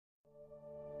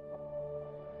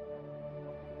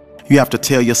You have to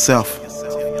tell yourself,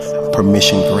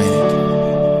 permission granted.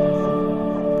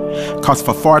 Because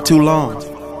for far too long,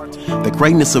 the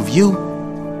greatness of you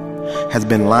has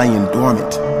been lying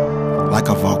dormant like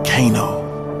a volcano.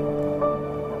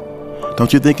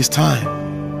 Don't you think it's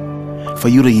time for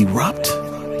you to erupt?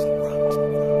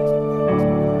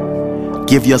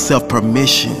 Give yourself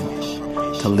permission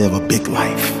to live a big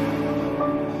life.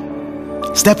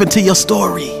 Step into your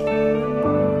story,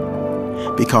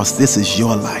 because this is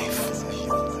your life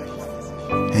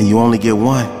and you only get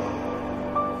one.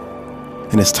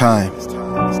 And it's time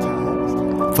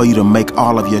for you to make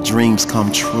all of your dreams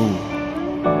come true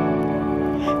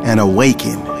and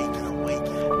awaken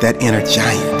that inner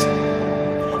giant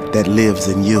that lives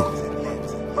in you.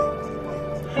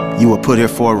 You were put here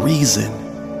for a reason.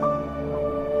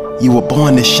 You were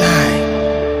born to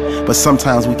shine. But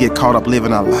sometimes we get caught up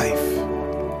living our life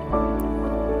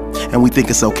and we think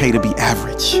it's okay to be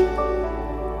average.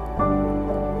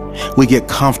 We get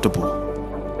comfortable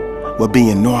with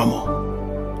being normal.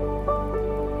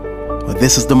 But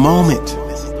this is the moment.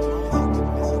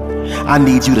 I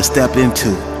need you to step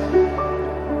into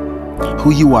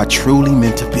who you are truly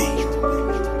meant to be.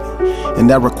 And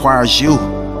that requires you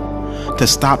to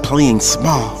stop playing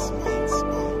small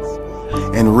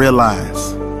and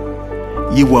realize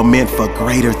you were meant for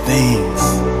greater things.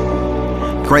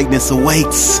 Greatness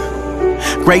awaits.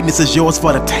 Greatness is yours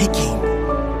for the taking.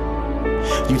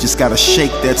 You just gotta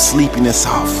shake that sleepiness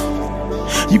off.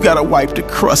 You gotta wipe the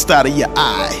crust out of your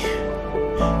eye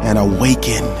and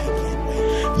awaken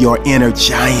your inner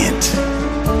giant.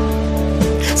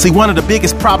 See, one of the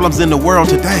biggest problems in the world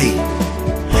today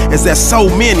is that so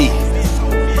many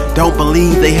don't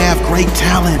believe they have great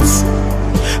talents.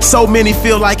 So many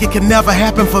feel like it can never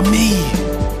happen for me.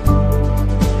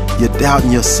 You're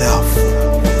doubting yourself.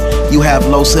 You have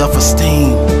low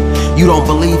self-esteem. You don't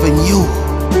believe in you.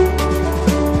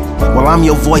 Well, I'm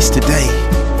your voice today.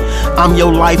 I'm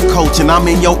your life coach, and I'm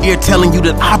in your ear telling you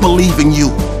that I believe in you.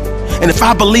 And if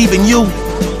I believe in you,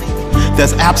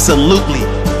 there's absolutely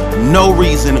no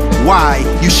reason why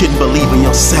you shouldn't believe in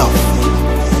yourself.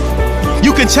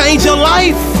 You can change your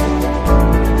life.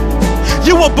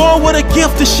 You were born with a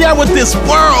gift to share with this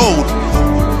world.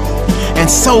 And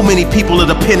so many people are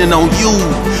depending on you.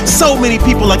 So many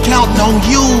people are counting on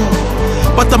you.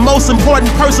 But the most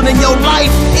important person in your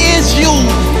life is you.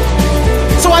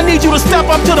 So I need you to step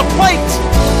up to the plate.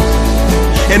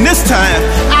 And this time,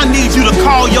 I need you to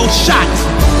call your shot.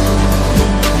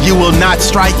 You will not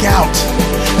strike out.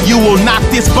 You will knock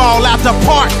this ball out the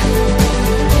park.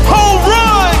 Home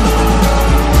run!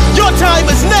 Your time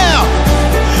is now.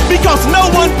 Because no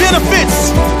one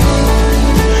benefits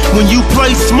when you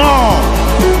play small.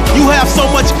 You have so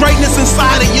much greatness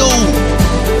inside of you.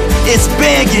 It's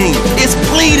begging, it's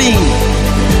pleading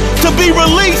to be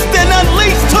released and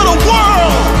unleashed to the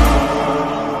world.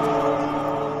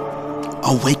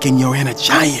 Awaken your inner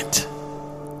giant.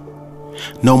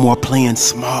 No more playing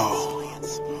small.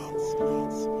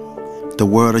 The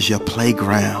world is your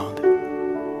playground.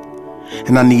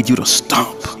 And I need you to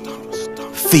stomp,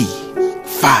 Fee,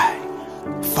 Fi,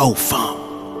 Fo Fum.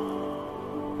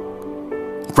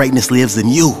 Greatness lives in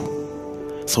you.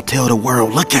 So tell the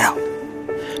world, look out,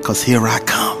 'cause here I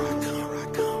come.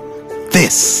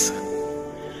 This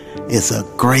is a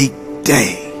great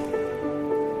day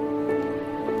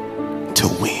to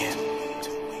win.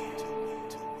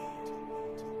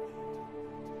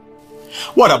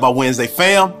 What up, my Wednesday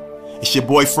fam? It's your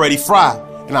boy Freddy Fri,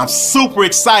 and I'm super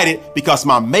excited because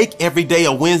my Make Every Day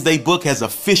a Wednesday book has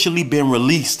officially been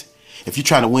released. If you're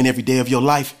trying to win every day of your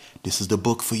life, this is the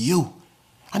book for you.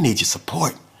 I need your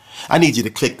support. I need you to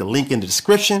click the link in the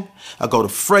description or go to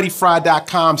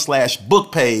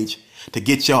freddyfri.com/book page to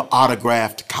get your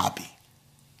autographed copy.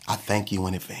 I thank you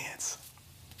in advance.